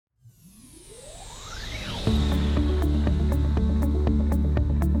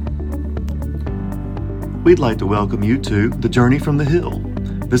We'd like to welcome you to The Journey from the Hill.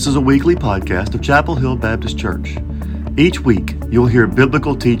 This is a weekly podcast of Chapel Hill Baptist Church. Each week, you'll hear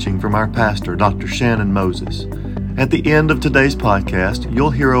biblical teaching from our pastor, Dr. Shannon Moses. At the end of today's podcast,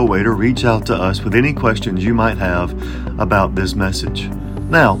 you'll hear a way to reach out to us with any questions you might have about this message.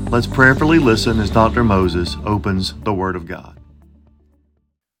 Now, let's prayerfully listen as Dr. Moses opens the Word of God.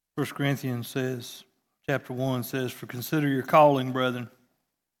 1 Corinthians says, chapter 1 says, "For consider your calling, brethren,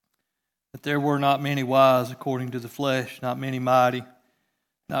 that there were not many wise according to the flesh, not many mighty,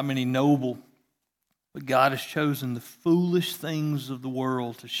 not many noble. But God has chosen the foolish things of the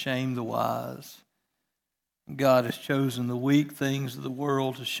world to shame the wise. God has chosen the weak things of the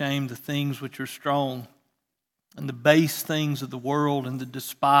world to shame the things which are strong, and the base things of the world and the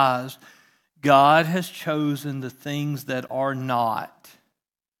despised. God has chosen the things that are not,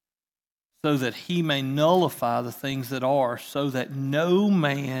 so that he may nullify the things that are, so that no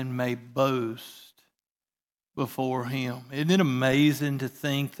man may boast before him." Isn't it amazing to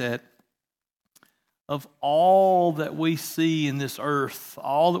think that of all that we see in this earth,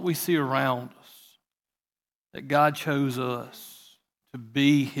 all that we see around us, that God chose us to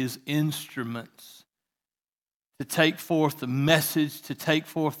be his instruments, to take forth the message, to take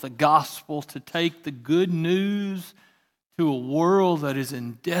forth the gospel, to take the good news to a world that is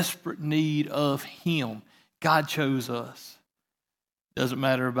in desperate need of him. God chose us. It doesn't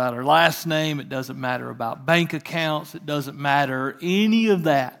matter about our last name. It doesn't matter about bank accounts. It doesn't matter any of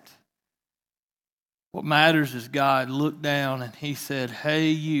that. What matters is God looked down and he said,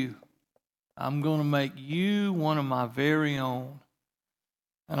 "Hey, you, I'm going to make you one of my very own.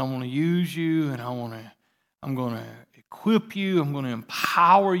 And I want to use you, and I'm going to equip you. I'm going to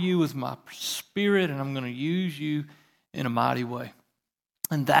empower you with my spirit, and I'm going to use you in a mighty way."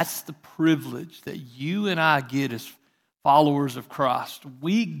 And that's the privilege that you and I get as followers of Christ.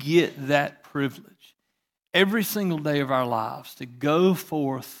 We get that privilege every single day of our lives to go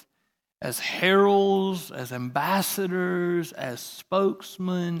forth as heralds, as ambassadors, as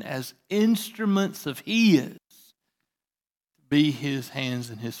spokesmen, as instruments of his, to be his hands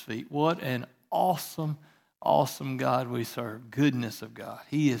and his feet. What an awesome, awesome God we serve. Goodness of God.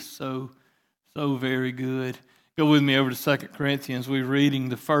 He is so, so very good. Go with me over to 2 Corinthians. We're reading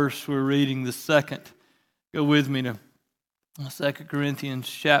the first, we're reading the second. Go with me to 2 Corinthians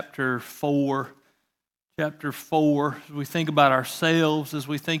chapter 4. Chapter 4, as we think about ourselves, as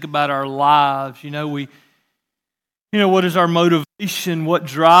we think about our lives, what is our motivation? What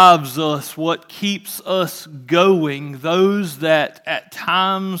drives us? What keeps us going? Those that at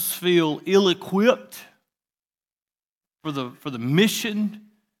times feel ill-equipped for the mission.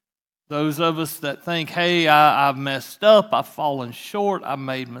 Those of us that think, "Hey, I've messed up, I've fallen short, I've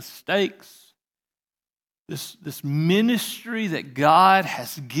made mistakes." This ministry that God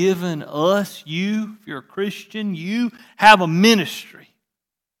has given us, if you're a Christian, you have a ministry.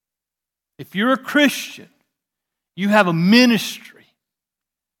 If you're a Christian, you have a ministry.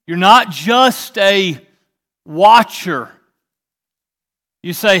 You're not just a watcher.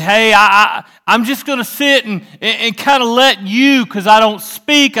 You say, "Hey, I'm just going to sit and kind of let you, because I don't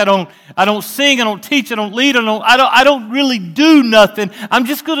speak, I don't sing, I don't teach, I don't lead, I don't really do nothing. I'm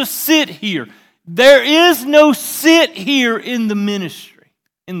just going to sit here." There is no sit here in the ministry,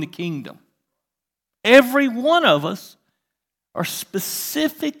 in the kingdom. Every one of us are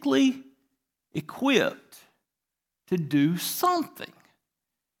specifically equipped to do something.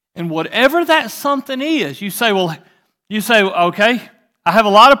 And whatever that something is, you say, okay, I have a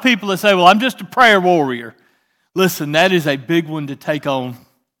lot of people that say, "Well, I'm just a prayer warrior." Listen, that is a big one to take on.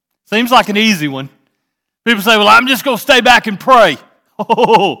 Seems like an easy one. People say, "Well, I'm just going to stay back and pray."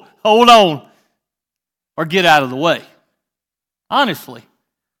 Oh, hold on. Or get out of the way. Honestly,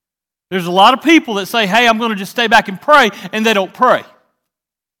 there's a lot of people that say, "Hey, I'm going to just stay back and pray," and they don't pray.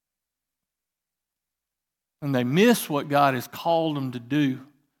 And they miss what God has called them to do.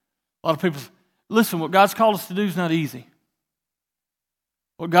 A lot of people, listen, what God's called us to do is not easy.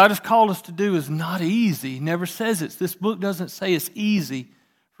 What God has called us to do is not easy. He never says it. This book doesn't say it's easy.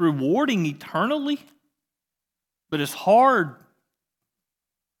 It's rewarding eternally, but it's hard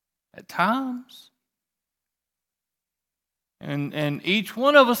at times. And each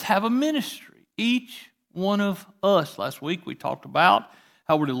one of us have a ministry. Each one of us. Last week we talked about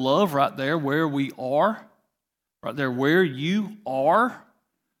how we're to love right there where we are. Right there where you are.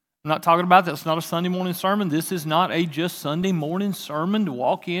 I'm not talking about that. It's not a Sunday morning sermon. This is not a just Sunday morning sermon to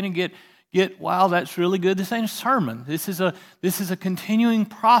walk in and get wow, that's really good. This ain't a sermon. This is a continuing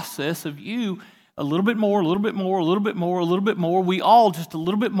process of you a little bit more, a little bit more, a little bit more, a little bit more. We all just a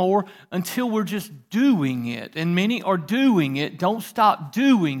little bit more until we're just doing it. And many are doing it. Don't stop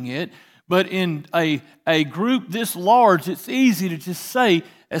doing it. But in a group this large, it's easy to just say,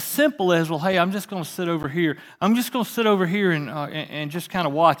 as simple as, well, hey, I'm just going to sit over here. I'm just going to sit over here and just kind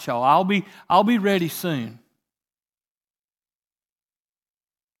of watch y'all. I'll be ready soon.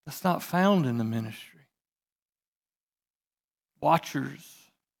 That's not found in the ministry. Watchers.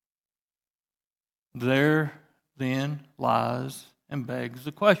 There then lies and begs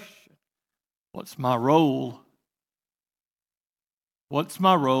the question, what's my role? What's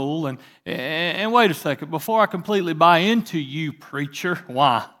my role? And wait a second, before I completely buy into you, preacher,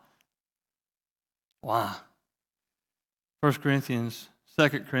 why? Why? 2 Corinthians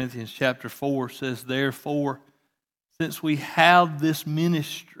chapter 4 says, therefore, since we have this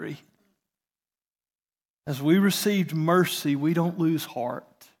ministry, as we received mercy, we don't lose heart.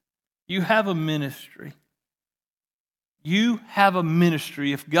 You have a ministry. You have a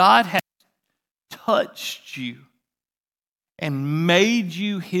ministry. If God has touched you and made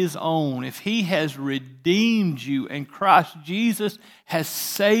you His own, if He has redeemed you and Christ Jesus has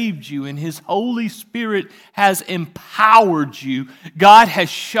saved you and His Holy Spirit has empowered you, God has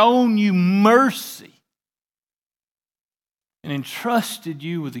shown you mercy and entrusted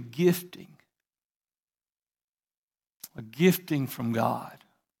you with a gifting from God,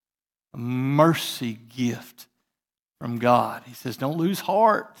 a mercy gift from God. He says, don't lose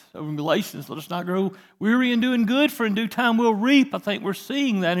heart. Over in Galatians, let us not grow weary in doing good, for in due time we'll reap. I think we're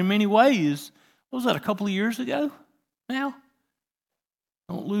seeing that in many ways. What was that, a couple of years ago now?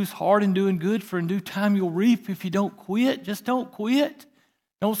 Don't lose heart in doing good, for in due time you'll reap if you don't quit. Just don't quit.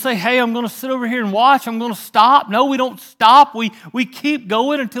 Don't say, hey, I'm going to sit over here and watch. I'm going to stop. No, we don't stop. We keep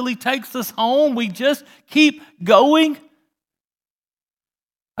going until He takes us home. We just keep going.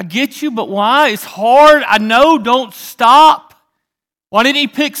 I get you, but why? It's hard. I know, don't stop. Why didn't He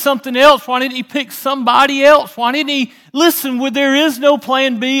pick something else? Why didn't He pick somebody else? Why didn't He, listen, where there is no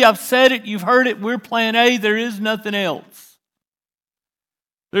plan B, I've said it, you've heard it, we're plan A, there is nothing else.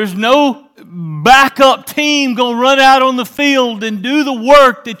 There's no backup team going to run out on the field and do the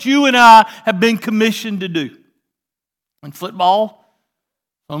work that you and I have been commissioned to do. In football,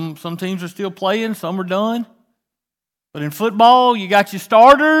 some teams are still playing, some are done. But in football, you got your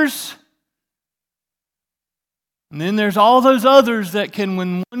starters. And then there's all those others that can,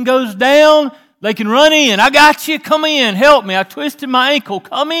 when one goes down, they can run in. I got you, come in, help me. I twisted my ankle,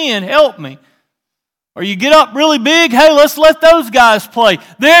 come in, help me. Or you get up really big, hey, let's let those guys play.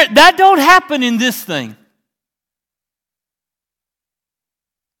 That don't happen in this thing.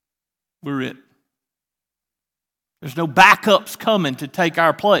 We're it. There's no backups coming to take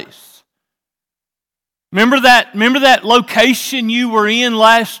our place. Remember that location you were in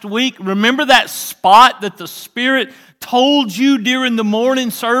last week? Remember that spot that the Spirit told you during the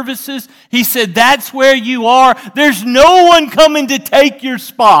morning services? He said, that's where you are. There's no one coming to take your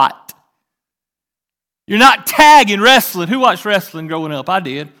spot. You're not tagging wrestling. Who watched wrestling growing up? I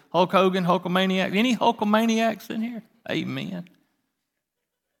did. Hulk Hogan, Hulkamaniac. Any Hulkamaniacs in here? Amen.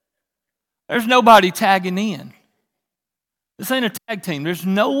 There's nobody tagging in. This ain't a tag team. There's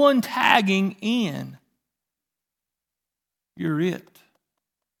no one tagging in. You're it.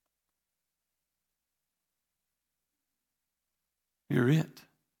 You're it.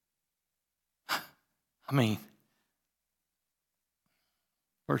 I mean,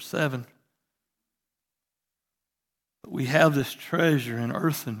 verse 7. But we have this treasure in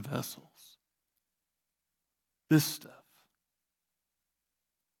earthen vessels. This stuff.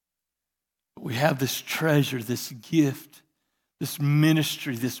 But we have this treasure, this gift, this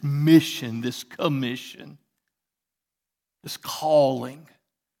ministry, this mission, this commission, this calling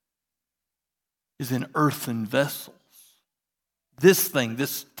is in earthen vessels. This thing,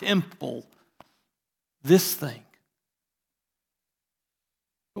 this temple, this thing.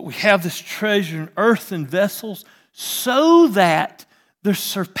 But we have this treasure in earthen vessels so that the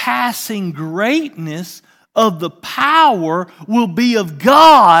surpassing greatness of the power will be of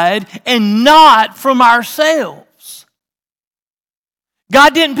God and not from ourselves.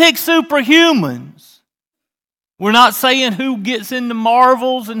 God didn't pick superhumans. We're not saying who gets into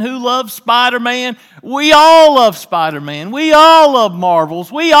Marvels and who loves Spider-Man. We all love Spider-Man. We all love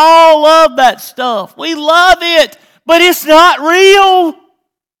Marvels. We all love that stuff. We love it, but it's not real.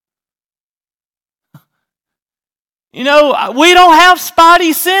 You know, we don't have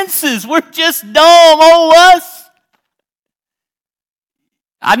spidey senses. We're just dumb, old us.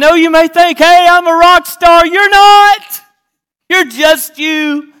 I know you may think, hey, I'm a rock star. You're not. You're just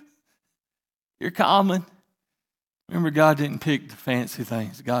you. You're common. Remember, God didn't pick the fancy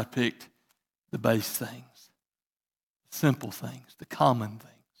things. God picked the base things, the simple things, the common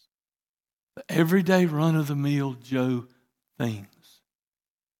things, the everyday run-of-the-mill Joe things.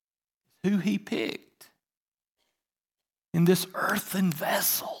 who He picked in this earthen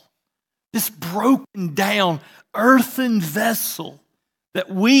vessel, this broken down earthen vessel that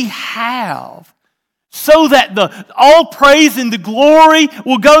we have, so that all praise and the glory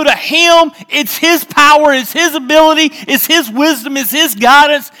will go to Him. It's His power, it's His ability, it's His wisdom, it's His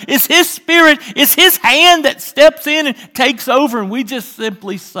guidance, it's His Spirit, it's His hand that steps in and takes over, and we just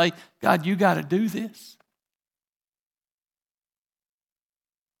simply say, God, you got to do this.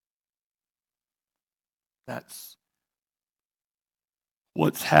 That's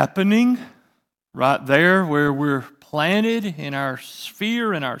what's happening right there where we're planted in our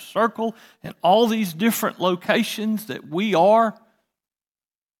sphere, in our circle, in all these different locations that we are.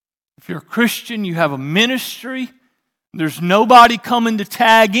 If you're a Christian, you have a ministry. There's nobody coming to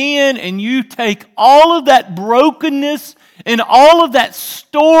tag in, and you take all of that brokenness and all of that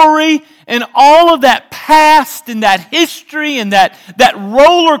story and all of that past and that history and that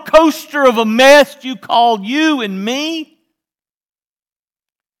roller coaster of a mess you call you and me.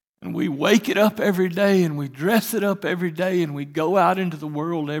 And we wake it up every day and we dress it up every day and we go out into the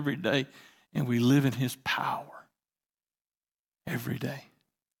world every day and we live in His power every day.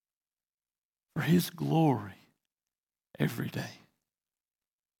 For His glory every day.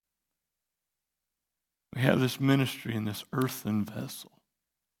 We have this ministry in this earthen vessel.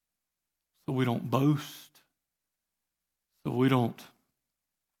 So we don't boast. So we don't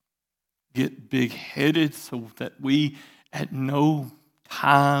get big-headed, so that we at no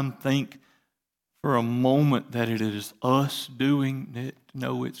time think for a moment that it is us doing it.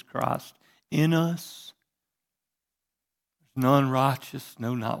 No, it's Christ in us. There's none righteous,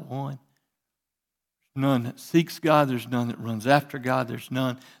 no, not one. None that seeks God. There's none that runs after God. There's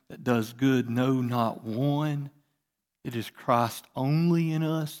none that does good. No, not one. It is Christ only in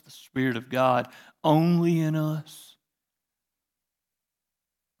us, the Spirit of God only in us.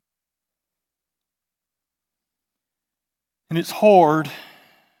 And it's hard.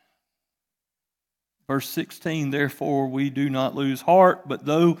 Verse 16, therefore we do not lose heart, but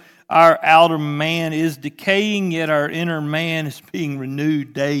though our outer man is decaying, yet our inner man is being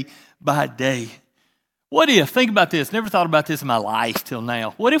renewed day by day. What if, think about this, never thought about this in my life till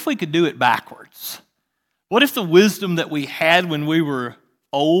now. What if we could do it backwards? What if the wisdom that we had when we were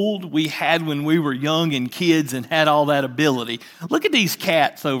old, we had when we were young and kids and had all that ability? Look at these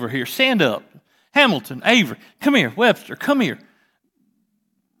cats over here. Stand up. Hamilton, Avery, come here. Webster, come here.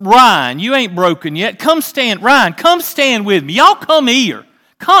 Ryan, you ain't broken yet. Come stand. Ryan, come stand with me. Y'all come here.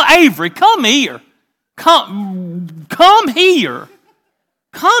 Come, Avery, come here. Come here.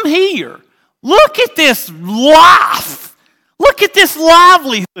 Come here. Look at this life. Look at this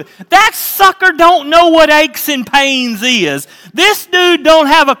livelihood. That sucker don't know what aches and pains is. This dude don't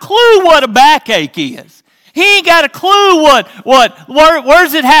have a clue what a backache is. He ain't got a clue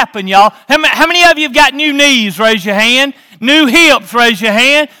where's it happen, y'all? How many of you have got new knees? Raise your hand. New hips? Raise your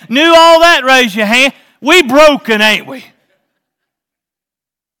hand. New all that? Raise your hand. We broken, ain't we?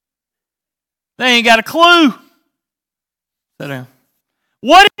 They ain't got a clue. Sit down.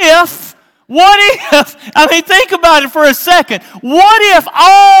 What if, think about it for a second. What if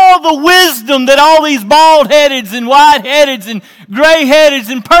all the wisdom that all these bald-headeds and white-headeds and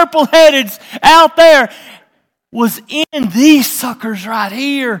gray-headeds and purple-headeds out there was in these suckers right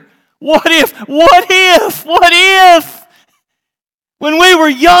here? What if? When we were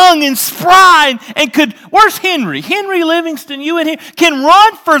young and spry and could, where's Henry? Henry Livingston, you and him, can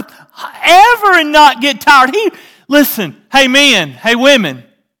run forever and not get tired. Listen, hey men, hey women,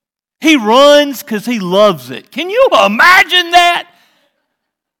 he runs because he loves it. Can you imagine that?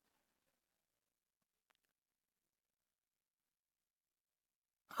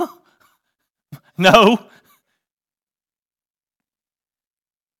 No.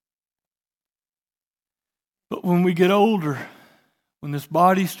 But when we get older, when this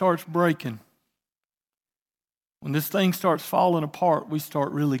body starts breaking, when this thing starts falling apart, we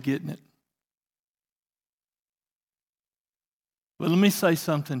start really getting it. But let me say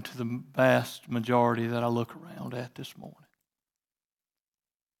something to the vast majority that I look around at this morning.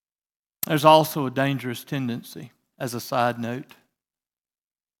 There's also a dangerous tendency, as a side note.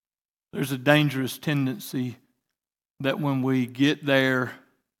 There's a dangerous tendency that when we get there,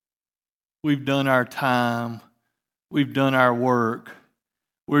 we've done our time, we've done our work,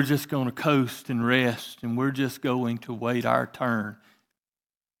 we're just going to coast and rest, and we're just going to wait our turn.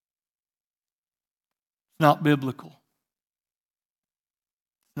 It's not biblical.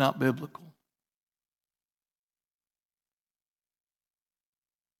 It's not biblical.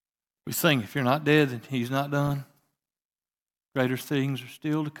 We sing, if you're not dead, then He's not done. Greater things are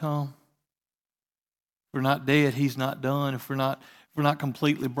still to come. If we're not dead, He's not done. If we're not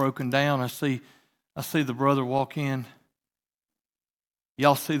completely broken down. I see the brother walk in.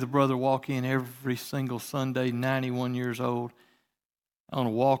 Y'all see the brother walk in every single Sunday, 91 years old, on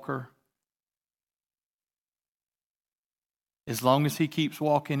a walker. As long as he keeps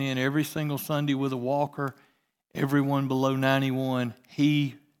walking in every single Sunday with a walker, everyone below 91,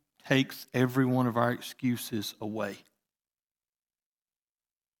 he takes every one of our excuses away.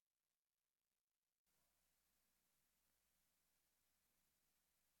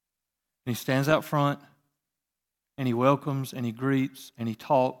 And he stands out front, and he welcomes, and he greets, and he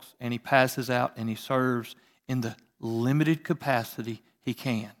talks, and he passes out, and he serves in the limited capacity he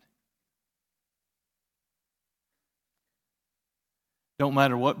can. Don't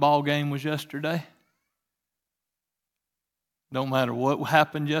matter what ball game was yesterday. Don't matter what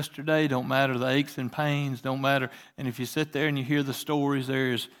happened yesterday. Don't matter the aches and pains. Don't matter. And if you sit there and you hear the stories,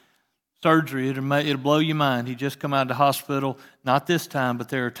 there is surgery. It'll blow your mind. He just come out of the hospital. Not this time, but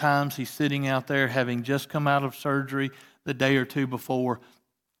there are times he's sitting out there having just come out of surgery the day or two before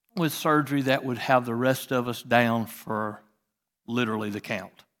with surgery that would have the rest of us down for literally the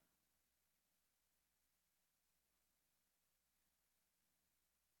count.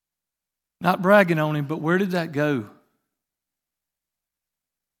 Not bragging on him, but where did that go?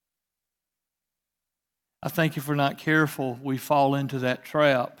 I think if we're not careful, we fall into that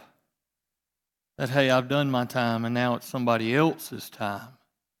trap that, hey, I've done my time and now it's somebody else's time.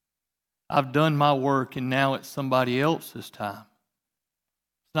 I've done my work and now it's somebody else's time.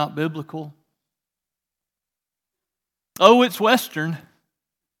 It's not biblical. Oh, it's Western.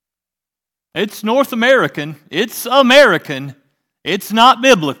 It's North American. It's American. It's not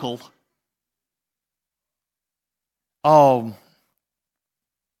biblical. Oh,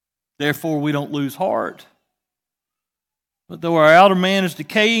 therefore we don't lose heart. But though our outer man is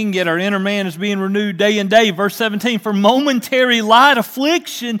decaying, yet our inner man is being renewed day and day. Verse 17, for momentary light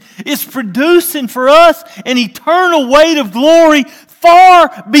affliction is producing for us an eternal weight of glory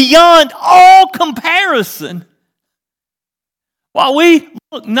far beyond all comparison. While we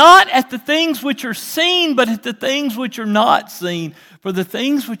look not at the things which are seen, but at the things which are not seen. For the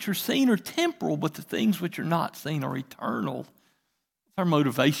things which are seen are temporal, but the things which are not seen are eternal. That's our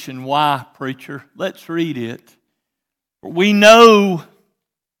motivation. Why, preacher? Let's read it. We know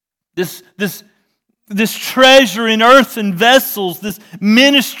this treasure in earthen vessels, this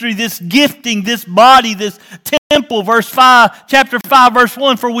ministry, this gifting, this body, this temple, chapter 5, verse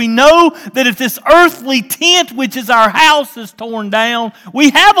 1. For we know that if this earthly tent, which is our house, is torn down, we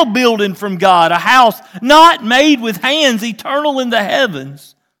have a building from God, a house not made with hands, eternal in the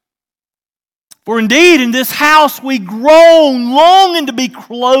heavens. For indeed in this house we groan, longing to be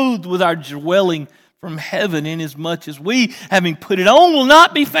clothed with our dwelling from heaven, inasmuch as we, having put it on, will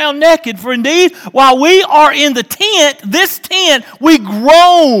not be found naked. For indeed, while we are in the tent, this tent, we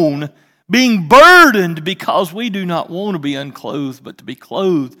groan, being burdened, because we do not want to be unclothed, but to be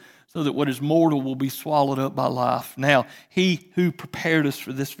clothed, so that what is mortal will be swallowed up by life. Now, he who prepared us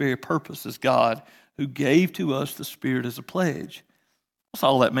for this very purpose is God, who gave to us the Spirit as a pledge. What's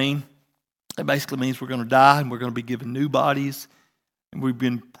all that mean? It basically means we're going to die, and we're going to be given new bodies. And we've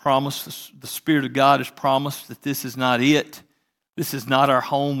been promised, the Spirit of God has promised that this is not it. This is not our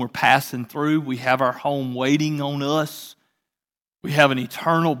home we're passing through. We have our home waiting on us. We have an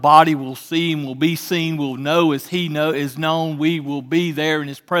eternal body. We'll see Him, we'll be seen, we'll know as He is known. We will be there in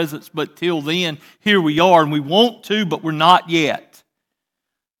His presence. But till then, here we are, and we want to, but we're not yet.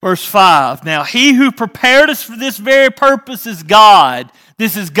 Verse 5, now He who prepared us for this very purpose is God.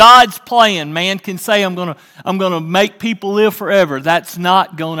 This is God's plan. Man can say, I'm going to make people live forever. That's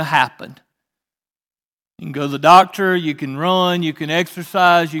not going to happen. You can go to the doctor, you can run, you can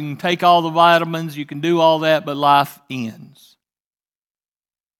exercise, you can take all the vitamins, you can do all that, but life ends.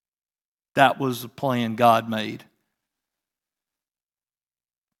 That was the plan God made.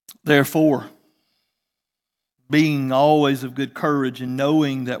 Therefore, being always of good courage and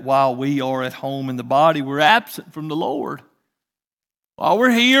knowing that while we are at home in the body, we're absent from the Lord. While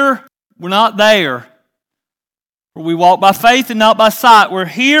we're here, we're not there. For we walk by faith and not by sight. We're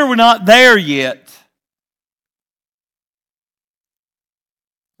here, we're not there yet.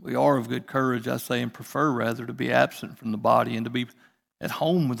 We are of good courage, I say, and prefer rather to be absent from the body and to be at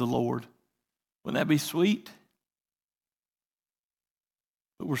home with the Lord. Wouldn't that be sweet?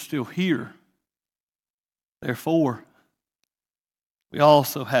 But we're still here. Therefore, we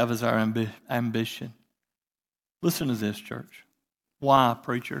also have as our ambition. Listen to this, church. Why,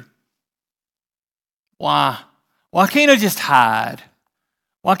 preacher? Why? Why can't I just hide?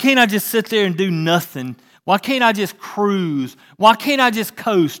 Why can't I just sit there and do nothing? Why can't I just cruise? Why can't I just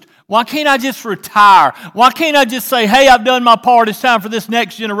coast? Why can't I just retire? Why can't I just say, hey, I've done my part, it's time for this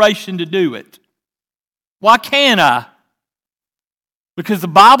next generation to do it? Why can't I? Because the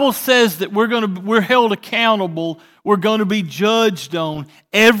Bible says that we're held accountable, we're going to be judged on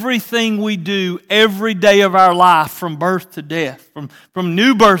everything we do every day of our life from birth to death, from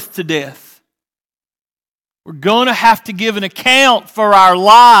new birth to death. We're going to have to give an account for our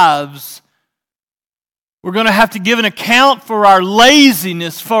lives. We're going to have to give an account for our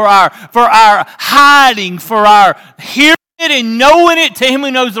laziness, for our hiding, for our hearing it and knowing it, to him who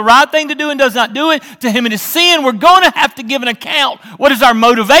knows the right thing to do and does not do it, to him it is sin. We're going to have to give an account. What is our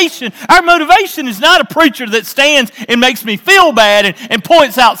motivation? Our motivation is not a preacher that stands and makes me feel bad and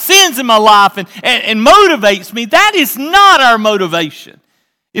points out sins in my life and motivates me. That is not our motivation.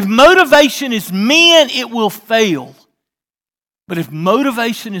 If motivation is men, it will fail. But if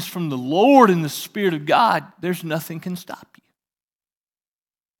motivation is from the Lord and the Spirit of God, there's nothing can stop you.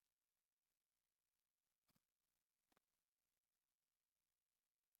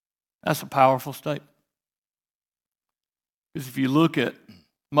 That's a powerful statement. Because if you look at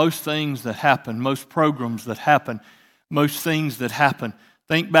most things that happen, most programs that happen, most things that happen,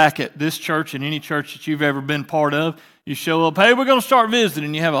 think back at this church and any church that you've ever been part of. You show up, hey, we're going to start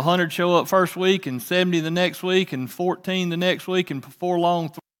visiting. You have 100 show up first week and 70 the next week and 14 the next week, and before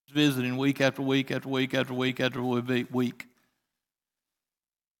long, visiting week after week after week after week after week.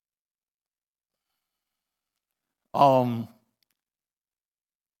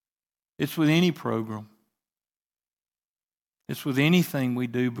 It's with any program. It's with anything we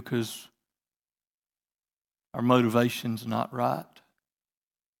do because our motivation's not right.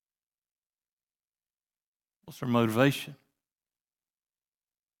 What's our motivation?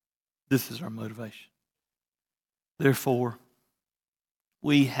 This is our motivation. Therefore,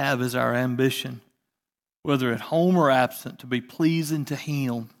 we have as our ambition, whether at home or absent, to be pleasing to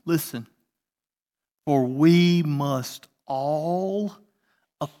Him. Listen, for we must all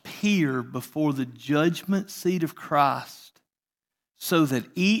appear before the judgment seat of Christ, so that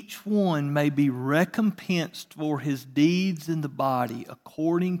each one may be recompensed for his deeds in the body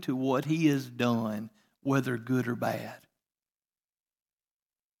according to what he has done, whether good or bad.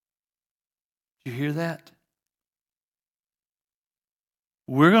 Did you hear that?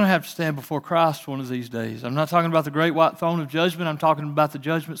 We're going to have to stand before Christ one of these days. I'm not talking about the great white throne of judgment. I'm talking about the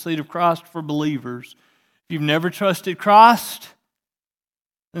judgment seat of Christ for believers. If you've never trusted Christ,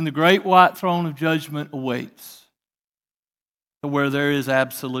 then the great white throne of judgment awaits, to where there is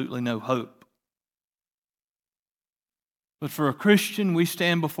absolutely no hope. But for a Christian, we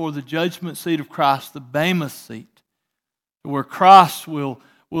stand before the judgment seat of Christ, the Bema seat, where Christ will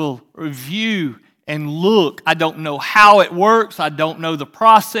review and look. I don't know how it works. I don't know the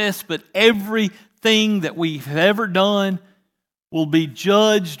process, but everything that we've ever done will be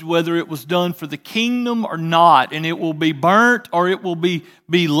judged, whether it was done for the kingdom or not, and it will be burnt or it will be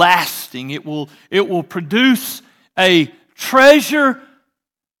lasting. It will produce a treasure,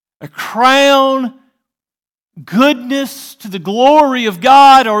 a crown, goodness to the glory of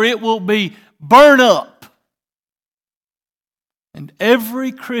God, or it will be burnt up. And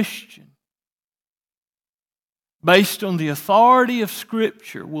every Christian, based on the authority of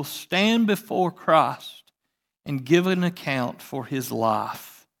Scripture, will stand before Christ and give an account for his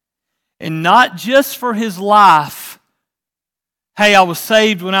life. And not just for his life. Hey, I was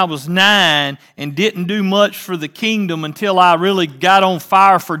saved when I was 9 and didn't do much for the kingdom until I really got on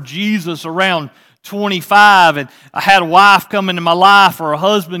fire for Jesus around 25, and I had a wife come into my life or a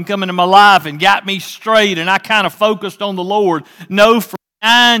husband come into my life and got me straight, and I kind of focused on the Lord. No, from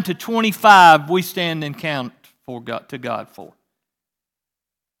 9 to 25, we stand and count to God for.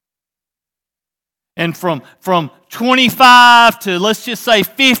 And from 25 to, let's just say,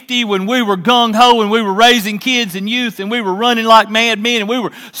 50, when we were gung-ho and we were raising kids and youth and we were running like mad men and we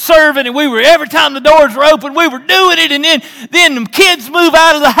were serving and we were, every time the doors were open, we were doing it, and then the kids move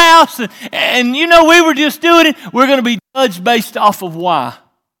out of the house and you know, we were just doing it. We're going to be judged based off of why.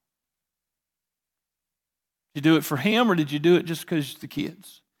 Did you do it for Him, or did you do it just because the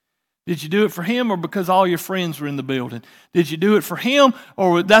kids? Did you do it for Him, or because all your friends were in the building? Did you do it for Him,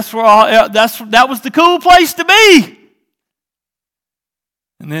 or that was the cool place to be?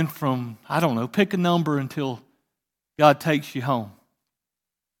 And then from, I don't know, pick a number until God takes you home.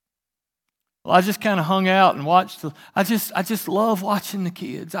 Well, I just kind of hung out and watched I just love watching the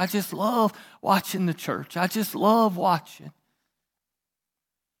kids. I just love watching the church. I just love watching.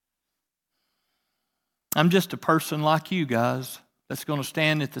 I'm just a person like you guys that's going to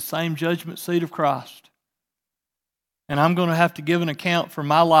stand at the same judgment seat of Christ. And I'm going to have to give an account for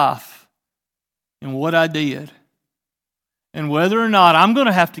my life. in what I did. And whether or not, I'm going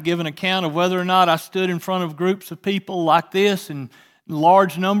to have to give an account of whether or not I stood in front of groups of people like this and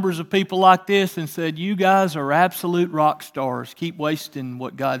large numbers of people like this and said, you guys are absolute rock stars. Keep wasting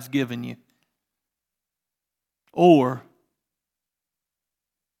what God's given you. Or,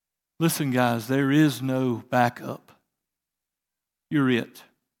 listen guys, there is no backup. You're it.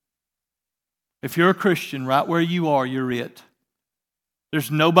 If you're a Christian, right where you are, you're it.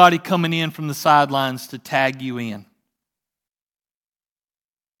 There's nobody coming in from the sidelines to tag you in.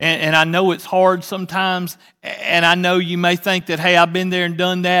 And I know it's hard sometimes, and I know you may think that, hey, I've been there and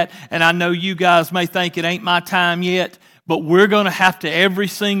done that, and I know you guys may think it ain't my time yet, but we're going to have to, every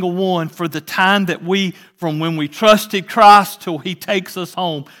single one, for the time that from when we trusted Christ till He takes us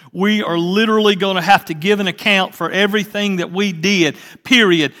home, we are literally going to have to give an account for everything that we did,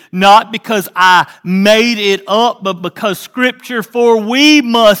 period. Not because I made it up, but because Scripture, for we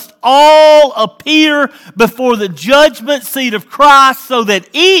must all appear before the judgment seat of Christ so that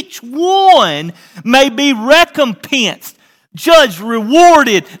each one may be recompensed, judged,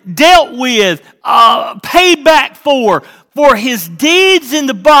 rewarded, dealt with, paid back for his deeds in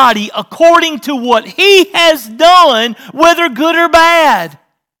the body according to what he has done, whether good or bad.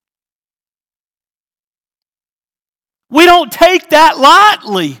 We don't take that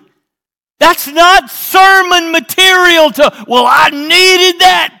lightly. That's not sermon material to, well, I needed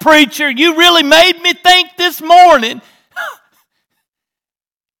that, preacher. You really made me think this morning.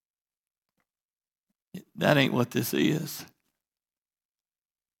 That ain't what this is.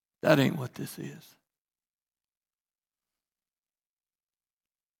 That ain't what this is.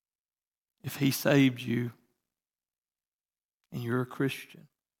 If He saved you and you're a Christian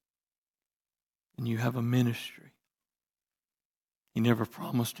and you have a ministry, He never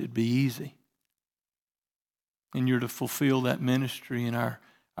promised it'd be easy. And you're to fulfill that ministry, and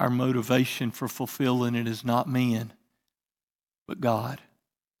our motivation for fulfilling it is not man, but God.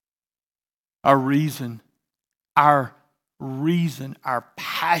 Our reason, our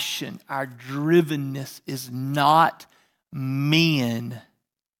passion, our drivenness is not men,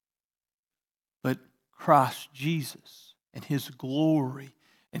 but Christ Jesus and His glory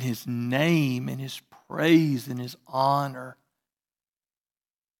and His name and His praise and His honor.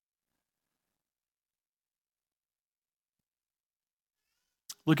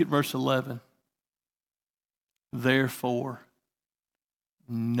 Look at verse 11. Therefore,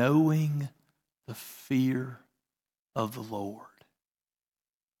 knowing the fear of the Lord,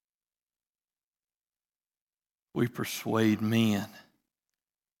 we persuade men.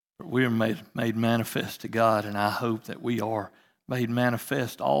 We are made manifest to God, and I hope that we are made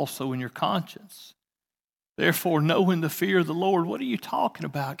manifest also in your conscience. Therefore, knowing the fear of the Lord, what are you talking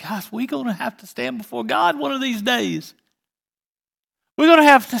about? Guys, we're going to have to stand before God one of these days. We're going to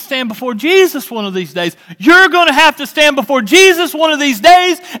have to stand before Jesus one of these days. You're going to have to stand before Jesus one of these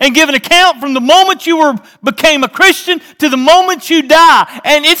days and give an account from the moment you became a Christian to the moment you die.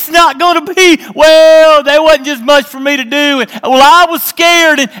 And it's not going to be, well, there wasn't just much for me to do. And, well, I was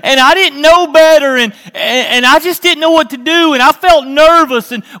scared and I didn't know better and I just didn't know what to do and I felt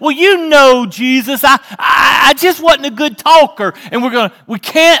nervous. And, well, you know, Jesus, I just wasn't a good talker. And we're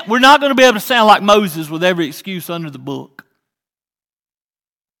not going to be able to sound like Moses with every excuse under the book.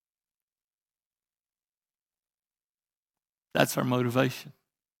 That's our motivation.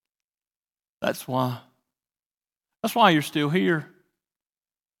 That's why you're still here.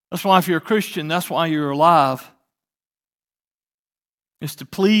 That's why if you're a Christian, that's why you're alive. It's to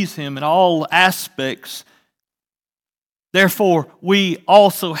please Him in all aspects. Therefore, we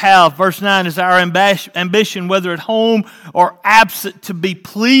also have, verse 9 is our ambition, whether at home or absent, to be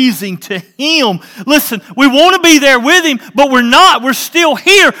pleasing to Him. Listen, we want to be there with Him, but we're not. We're still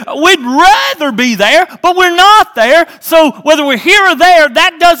here. We'd rather be there, but we're not there. So whether we're here or there,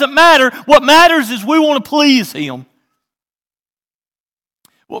 that doesn't matter. What matters is we want to please Him.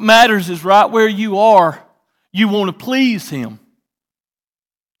 What matters is right where you are, you want to please Him.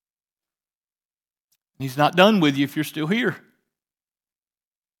 He's not done with you if you're still here.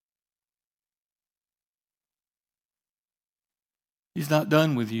 He's not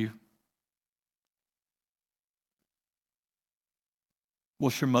done with you.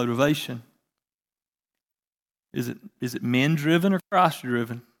 What's your motivation? Is it men-driven or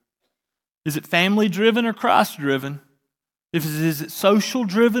Christ-driven? Is it family-driven or Christ-driven? Is it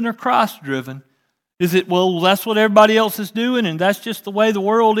social-driven or Christ-driven? Is it, well, that's what everybody else is doing, and that's just the way the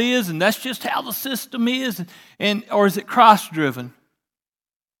world is, and that's just how the system is, or is it Christ-driven?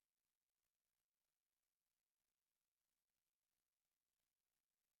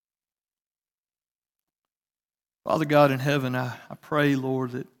 Father God in heaven, I pray,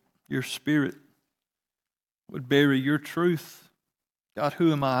 Lord, that your Spirit would bury your truth. God,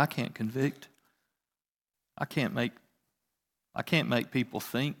 who am I? I can't convict. I can't make people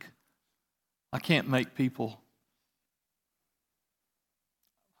think. I can't make people.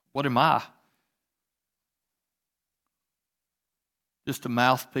 What am I? Just a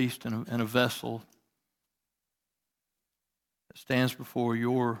mouthpiece and a vessel that stands before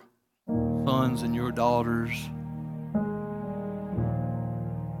your sons and your daughters,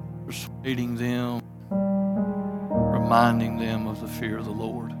 persuading them, reminding them of the fear of the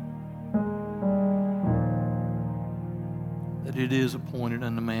Lord. That it is appointed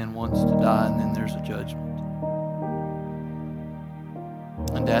unto man once to die, and then there's a judgment.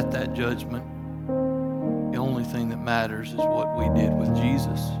 And at that judgment, the only thing that matters is what we did with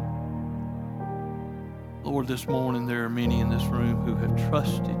Jesus. Lord, this morning there are many in this room who have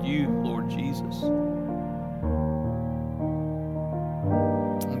trusted you, Lord Jesus.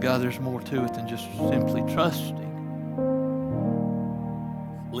 And God, there's more to it than just simply trusting.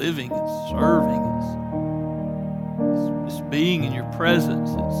 It's living, it's serving, it's being in your presence.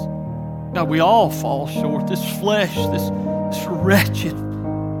 God, we all fall short. This flesh, this wretched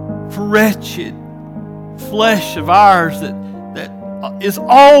flesh of ours that is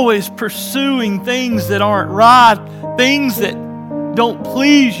always pursuing things that aren't right, things that don't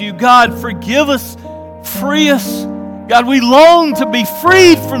please you. God, forgive us, free us. God, we long to be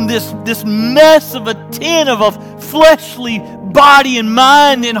freed from this mess of a tin of a fleshly body and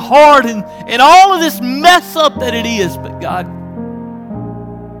mind and heart and all of this mess up that it is. But God,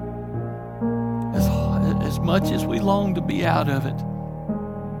 as much as we long to be out of it,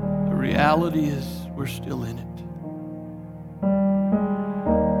 the reality is we're still in it.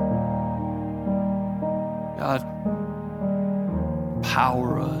 God,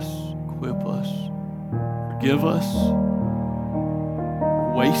 empower us, equip us, forgive us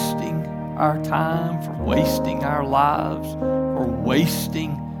for wasting our time, for wasting our lives, for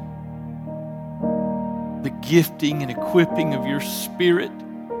wasting the gifting and equipping of your Spirit,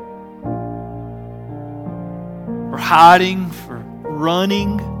 for hiding, for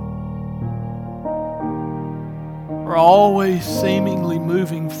running, for always seemingly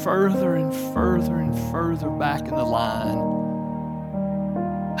moving further and further and further back in the line.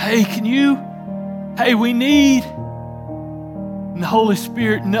 Hey, we need. And the Holy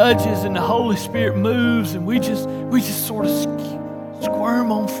Spirit nudges and the Holy Spirit moves and we just sort of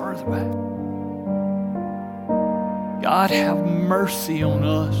squirm on further back. God, have mercy on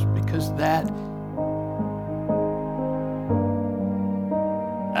us, because that's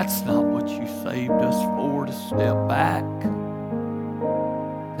not what you saved us for, to step back,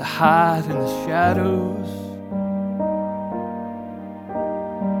 to hide in the shadows.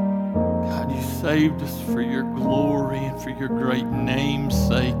 God, you saved us for your glory and for your great name's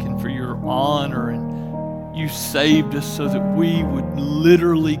sake and for your honor. And you saved us so that we would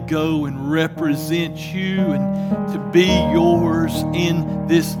literally go and represent you and to be yours in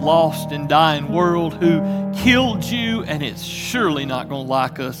this lost and dying world who killed you, and it's surely not going to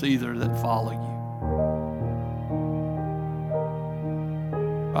like us either that follow you.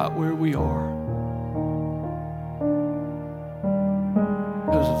 Right where we are.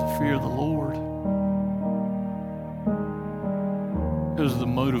 Because of the fear of the Lord. Because of the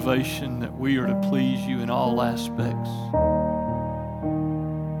motivation that we are to please you in all aspects.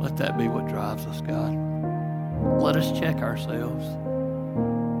 Let that be what drives us, God. Let us check ourselves.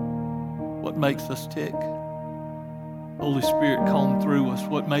 What makes us tick? Holy Spirit, comb through us.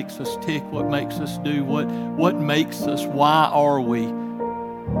 What makes us tick? What makes us do? What makes us? Why are we?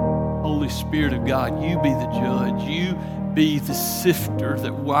 Holy Spirit of God, you be the judge. You be the sifter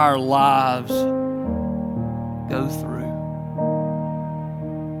that our lives go through.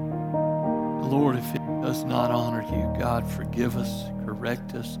 Lord, if it does not honor you, God, forgive us,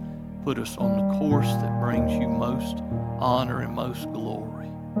 correct us, put us on the course that brings you most honor and most glory.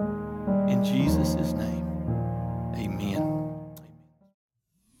 In Jesus' name, amen.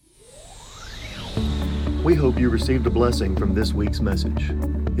 We hope you received a blessing from this week's message.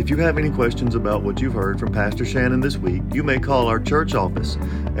 If you have any questions about what you've heard from Pastor Shannon this week, you may call our church office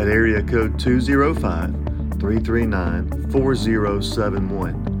at area code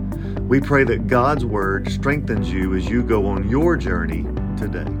 205-339-4071. We pray that God's Word strengthens you as you go on your journey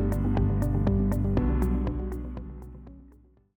today.